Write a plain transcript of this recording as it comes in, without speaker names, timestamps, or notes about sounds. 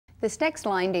This next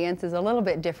line dance is a little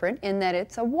bit different in that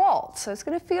it's a waltz, so it's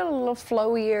going to feel a little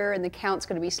flowier and the count's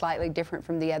going to be slightly different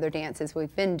from the other dances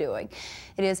we've been doing.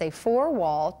 It is a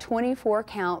 4-wall,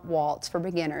 24-count waltz for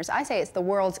beginners. I say it's the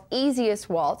world's easiest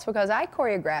waltz because I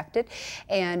choreographed it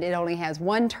and it only has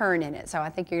one turn in it, so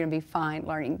I think you're going to be fine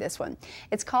learning this one.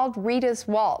 It's called Rita's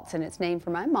Waltz and it's named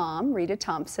for my mom, Rita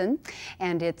Thompson,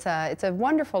 and it's a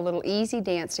wonderful little easy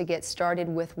dance to get started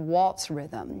with waltz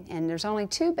rhythm. And there's only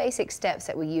 2 basic steps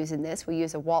that we use in this. We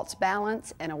use a waltz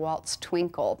balance and a waltz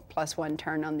twinkle plus 1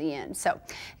 turn on the end. So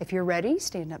if you're ready,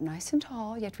 stand up nice and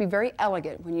tall. You have to be very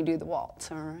elegant when you do the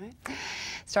waltz, all right?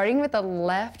 Starting with the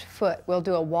left foot, we'll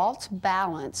do a waltz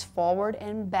balance forward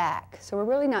and back. So we're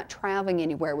really not traveling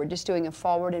anywhere. We're just doing a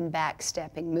forward and back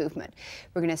stepping movement.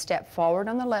 We're going to step forward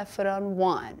on the left foot on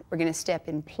 1. We're going to step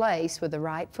in place with the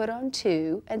right foot on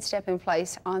 2 and step in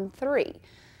place on 3.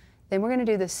 Then we're going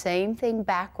to do the same thing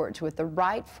backwards with the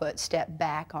right foot, step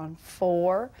back on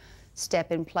 4,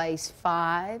 step in place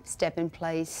 5, step in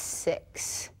place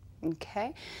 6.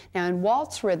 Okay? Now in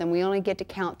waltz rhythm, we only get to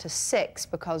count to 6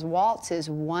 because waltz is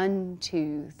 1,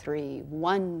 2, 3,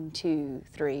 1, 2,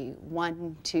 3,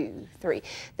 1, 2, 3.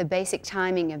 The basic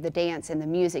timing of the dance and the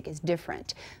music is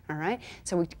different. All right?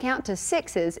 So we count to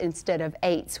 6s instead of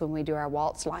 8s when we do our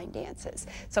waltz line dances.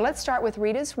 So let's start with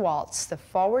Rita's Waltz. The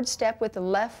forward step with the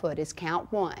left foot is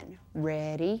count 1.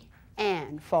 Ready,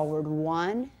 and forward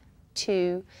 1,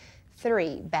 2,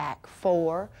 3, back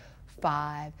 4,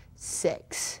 5,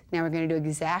 6. Now we're going to do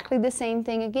exactly the same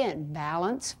thing again.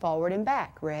 Balance, forward and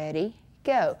back. Ready,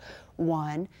 go.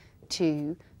 1,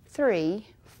 2, 3,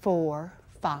 4,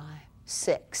 5,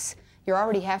 6. You're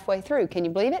already halfway through. Can you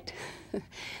believe it?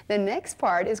 The next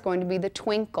part is going to be the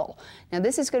twinkle. Now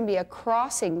this is going to be a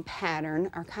crossing pattern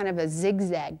or kind of a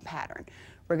zigzag pattern.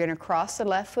 We're going to cross the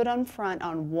left foot on front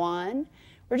on 1.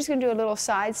 We're just going to do a little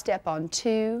side step on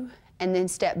 2 and then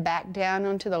step back down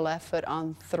onto the left foot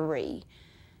on 3.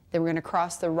 Then we're going to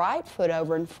cross the right foot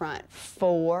over in front,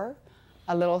 4,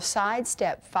 a little side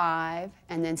step 5,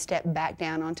 and then step back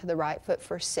down onto the right foot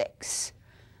for 6.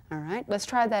 All right, let's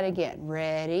try that again.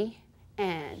 Ready,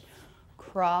 and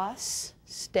cross,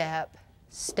 step,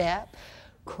 step,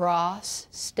 cross,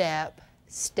 step,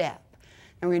 step.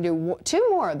 And we're going to do 2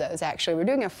 more of those actually. We're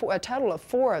doing a total of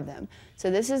 4 of them. So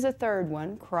this is the 3rd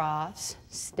one, cross,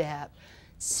 step,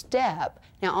 step.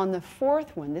 Now on the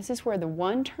 4th one, this is where the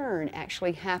 1 turn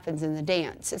actually happens in the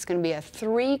dance. It's going to be a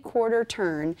 3/4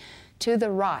 turn to the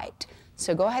right.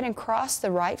 So go ahead and cross the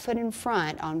right foot in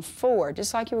front on 4,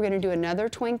 just like you were going to do another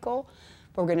twinkle.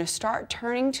 But we're going to start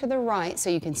turning to the right so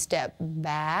you can step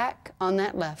back on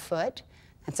that left foot.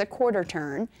 That's a 1/4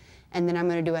 turn. And then I'm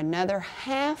going to do another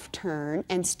 1/2 turn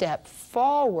and step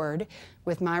forward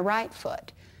with my right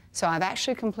foot. So I've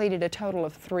actually completed a total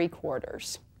of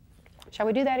 3/4. Shall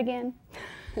we do that again?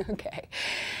 Okay.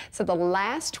 So the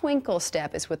last twinkle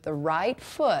step is with the right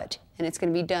foot, and it's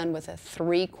going to be done with a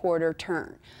 3/4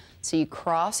 turn. So you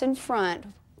cross in front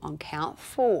on count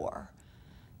 4.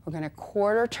 We're going to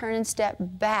 1/4 turn and step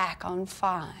back on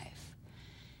 5.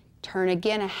 Turn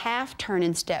again a 1/2 turn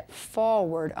and step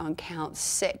forward on count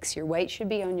 6. Your weight should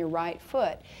be on your right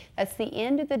foot. That's the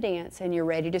end of the dance, and you're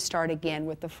ready to start again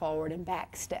with the forward and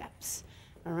back steps.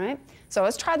 All right, so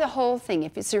let's try the whole thing.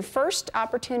 If it's your first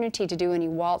opportunity to do any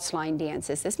waltz line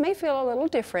dances, this may feel a little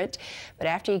different, but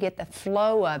after you get the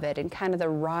flow of it and kind of the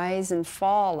rise and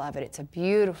fall of it, it's a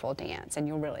beautiful dance and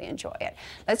you'll really enjoy it.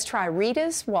 Let's try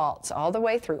Rita's Waltz all the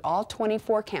way through, all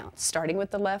 24 counts, starting with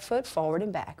the left foot, forward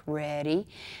and back. Ready,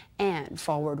 and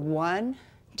forward 1,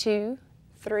 2,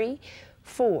 3,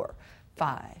 4,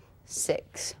 5,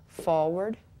 6.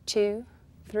 Forward, 2,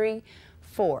 3,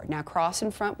 4. Now cross in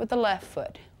front with the left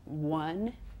foot.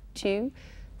 1, 2,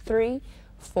 3,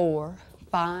 4,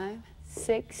 5,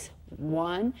 6.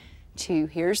 1, 2.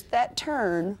 Here's that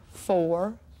turn.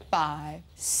 4, 5,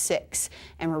 6.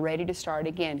 And we're ready to start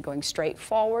again. Going straight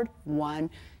forward. 1,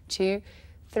 2,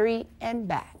 3, and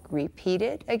back. Repeat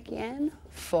it again.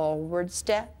 Forward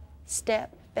step,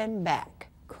 step, and back.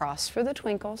 Cross for the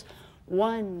twinkles.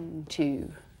 1,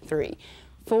 2, 3,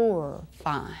 4,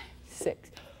 5, 6.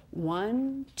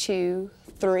 1, 2,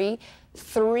 3,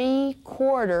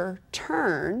 3/4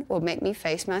 turn will make me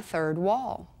face my 3rd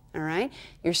wall. All right?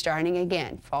 You're starting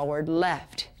again. Forward,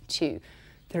 left, 2,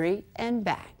 3, and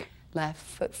back. Left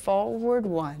foot forward,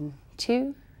 1,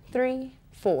 2, 3,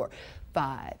 4,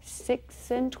 5,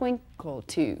 6, and twinkle.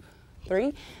 2,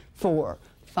 3, 4,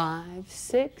 5,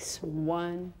 6.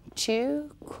 1,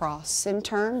 2. Cross and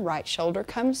turn. Right shoulder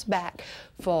comes back.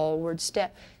 Forward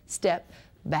step, step,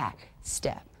 back,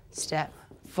 step. Step,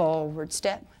 forward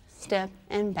step, step,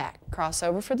 and back. Cross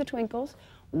over for the twinkles.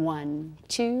 1,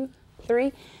 2,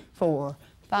 3, 4,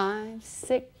 5,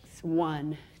 6.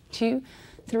 1, 2,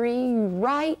 3,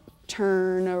 right,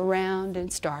 turn around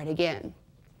and start again.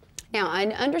 Now, I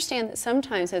understand that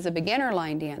sometimes as a beginner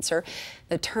line dancer,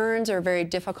 the turns are very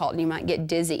difficult and you might get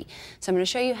dizzy. So I'm going to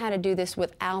show you how to do this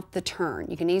without the turn.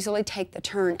 You can easily take the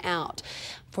turn out.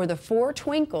 For the 4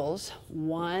 twinkles,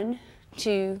 1,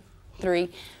 2, 3,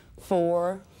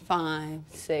 4, 5,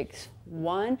 6,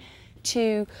 1,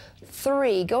 2,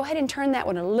 3. Go ahead and turn that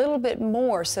one a little bit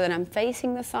more so that I'm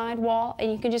facing the side wall,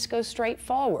 and you can just go straight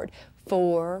forward.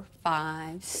 4,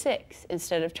 5, 6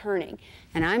 instead of turning.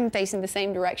 And I'm facing the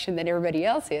same direction that everybody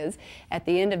else is at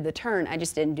the end of the turn. I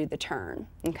just didn't do the turn.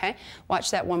 Okay?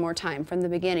 Watch that one more time from the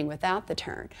beginning without the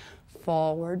turn.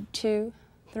 Forward, 2,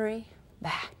 3,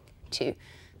 back, 2,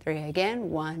 3 again.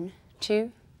 1,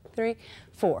 2, 3,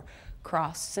 4.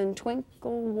 Cross and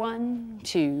twinkle. 1,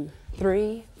 2,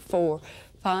 3, 4,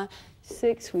 5,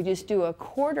 6. We just do a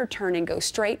quarter turn and go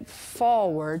straight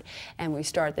forward, and we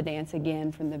start the dance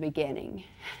again from the beginning.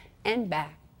 And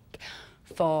back,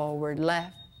 forward,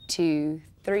 left, 2,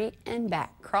 3, and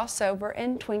back. Crossover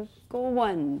and twinkle.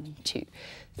 1, 2,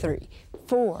 3,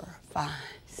 4, 5,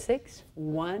 6.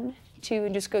 1, 2,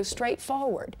 and just go straight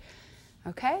forward.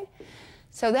 Okay?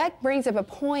 So that brings up a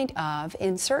point of,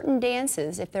 in certain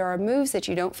dances, if there are moves that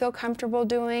you don't feel comfortable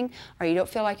doing or you don't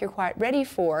feel like you're quite ready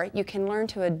for, you can learn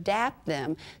to adapt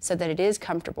them so that it is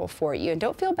comfortable for you. And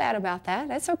don't feel bad about that.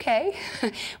 That's okay.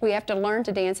 We have to learn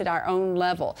to dance at our own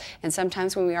level. And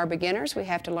sometimes when we are beginners, we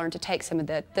have to learn to take some of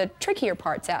the trickier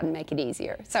parts out and make it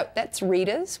easier. So that's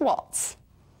Rita's Waltz.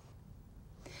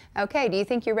 Okay, do you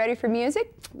think you're ready for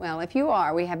music? Well, if you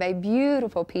are, we have a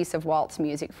beautiful piece of waltz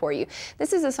music for you.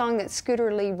 This is a song that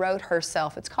Scooter Lee wrote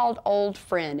herself. It's called Old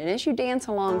Friend, and as you dance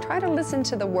along, try to listen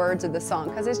to the words of the song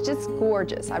because it's just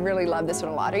gorgeous. I really love this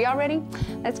one a lot. Are y'all ready?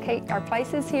 Let's take our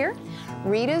places here.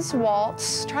 Rita's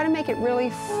Waltz. Try to make it really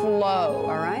flow,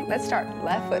 all right? Let's start.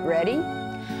 Left foot, ready?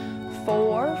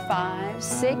 4, 5,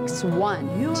 6, 1,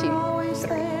 2,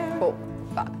 3, 4,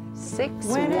 5, 6,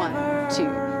 1, 2,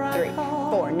 3,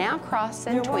 4. Now cross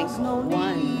and twinkle.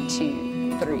 1,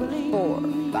 2, 3, 4,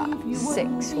 5,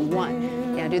 6,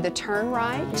 1. Now do the turn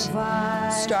right.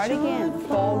 Start again.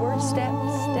 Forward, step,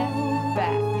 step,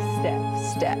 back, step,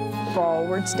 step.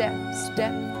 Forward, step,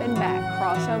 step, and back.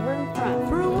 Crossover in front.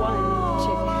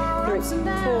 1, 2,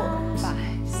 3, 4,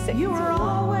 5, 6,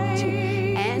 1, 2.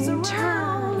 And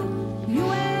turn.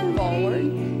 Forward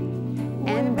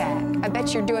and back. I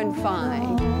bet you're doing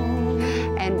fine.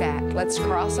 And back. Let's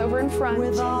cross over in front.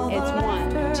 It's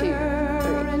 1, 2,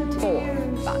 3, 4,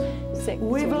 5, 6,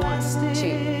 1,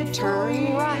 2.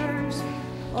 Turn right.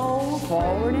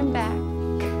 Forward and back.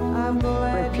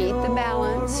 Repeat the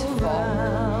balance.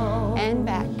 Forward and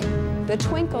back. The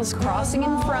twinkles crossing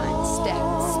in front. Step,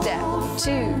 step,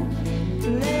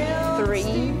 2, 3.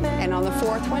 And on the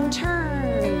fourth one,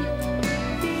 turn.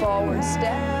 Forward,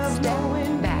 step,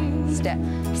 step, back. Step,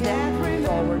 step,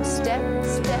 forward, step,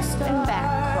 step, and back.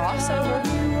 Crossover.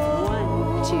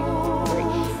 1, 2, 3,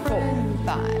 4,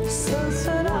 5, 6.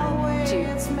 1,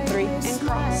 2, 3, and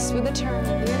cross with a turn.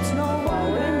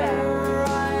 Forward and back.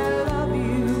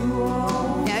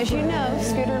 Now, as you know,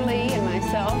 Scooter Lee and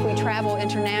myself, we travel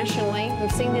internationally.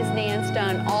 We've seen this dance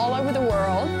done all over the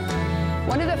world.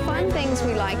 One of the fun things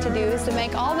we like to do is to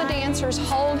make all the dancers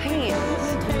hold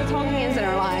hands. Let's hold hands in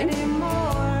our line.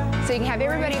 So you can have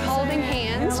everybody holding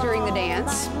hands during the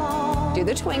dance. Do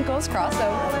the twinkles, cross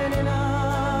over.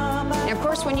 And of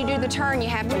course, when you do the turn, you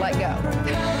have to let go.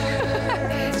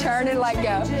 Turn and let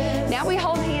go. Now we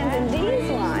hold hands in these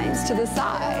lines to the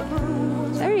side.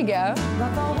 There you go.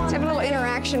 Let's have a little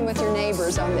interaction with your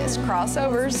neighbors on this.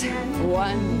 Crossovers.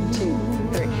 1, 2,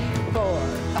 3, 4,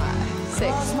 5,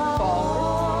 6.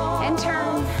 Forward and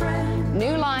turn.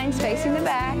 New lines facing the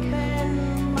back.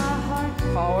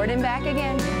 Forward and back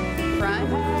again.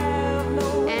 Front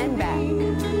and back.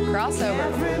 Crossover.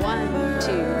 1,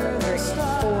 2, 3,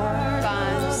 4,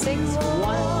 5, 6.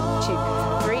 1,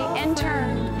 2, 3, and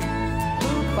turn.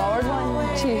 Forward.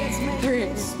 1, 2,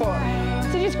 3, 4.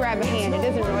 So just grab a hand. It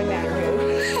doesn't really matter who.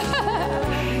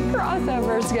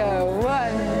 Crossovers go.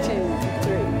 1, 2,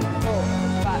 3, 4,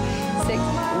 5, 6.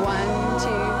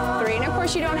 1, 2, 3. And of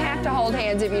course, you don't have to hold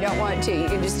hands if you don't want to. You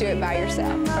can just do it by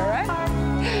yourself. All right?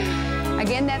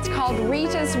 Again, that's called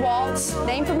Rita's Waltz,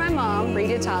 named for my mom,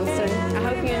 Rita Thompson. I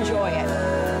hope you enjoy it.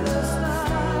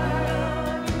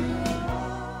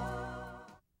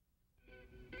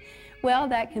 Well,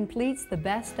 that completes the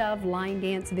Best of Line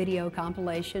Dance video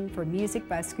compilation for music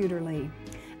by Scooter Lee.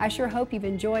 I sure hope you've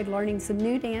enjoyed learning some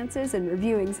new dances and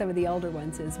reviewing some of the older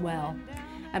ones as well.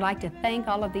 I'd like to thank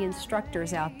all of the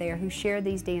instructors out there who share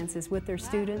these dances with their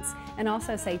students, and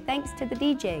also say thanks to the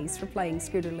DJs for playing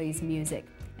Scooter Lee's music.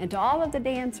 And to all of the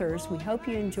dancers, we hope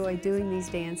you enjoy doing these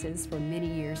dances for many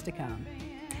years to come.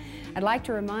 I'd like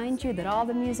to remind you that all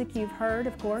the music you've heard,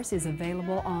 of course, is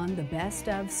available on the Best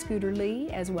of Scooter Lee,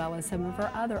 as well as some of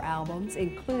our other albums,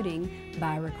 including,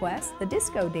 by request, the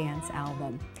Disco Dance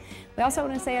album. We also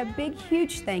want to say a big,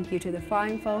 huge thank you to the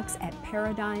fine folks at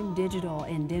Paradigm Digital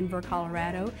in Denver,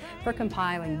 Colorado, for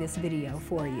compiling this video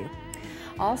for you.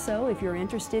 Also, if you're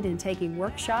interested in taking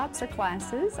workshops or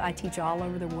classes, I teach all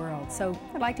over the world. So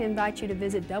I'd like to invite you to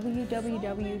visit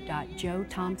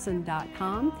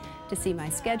www.joethompson.com to see my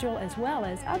schedule as well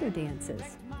as other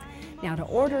dances. Now, to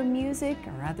order music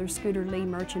or other Scooter Lee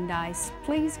merchandise,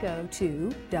 please go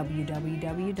to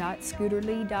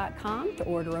www.scooterlee.com to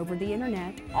order over the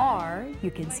internet, or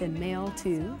you can send mail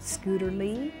to Scooter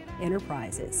Lee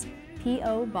Enterprises,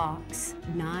 P.O. Box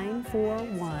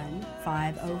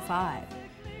 941505.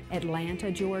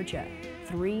 Atlanta, Georgia,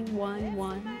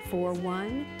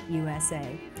 31141,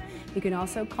 USA. You can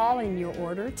also call in your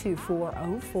order to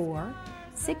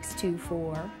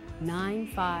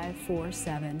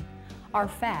 404-624-9547, or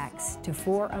fax to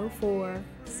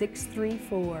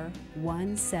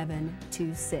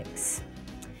 404-634-1726.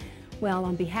 Well,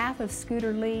 on behalf of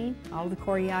Scooter Lee, all the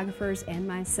choreographers, and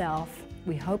myself,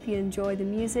 we hope you enjoy the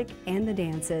music and the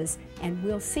dances, and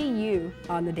we'll see you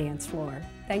on the dance floor.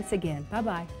 Thanks again.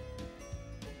 Bye-bye.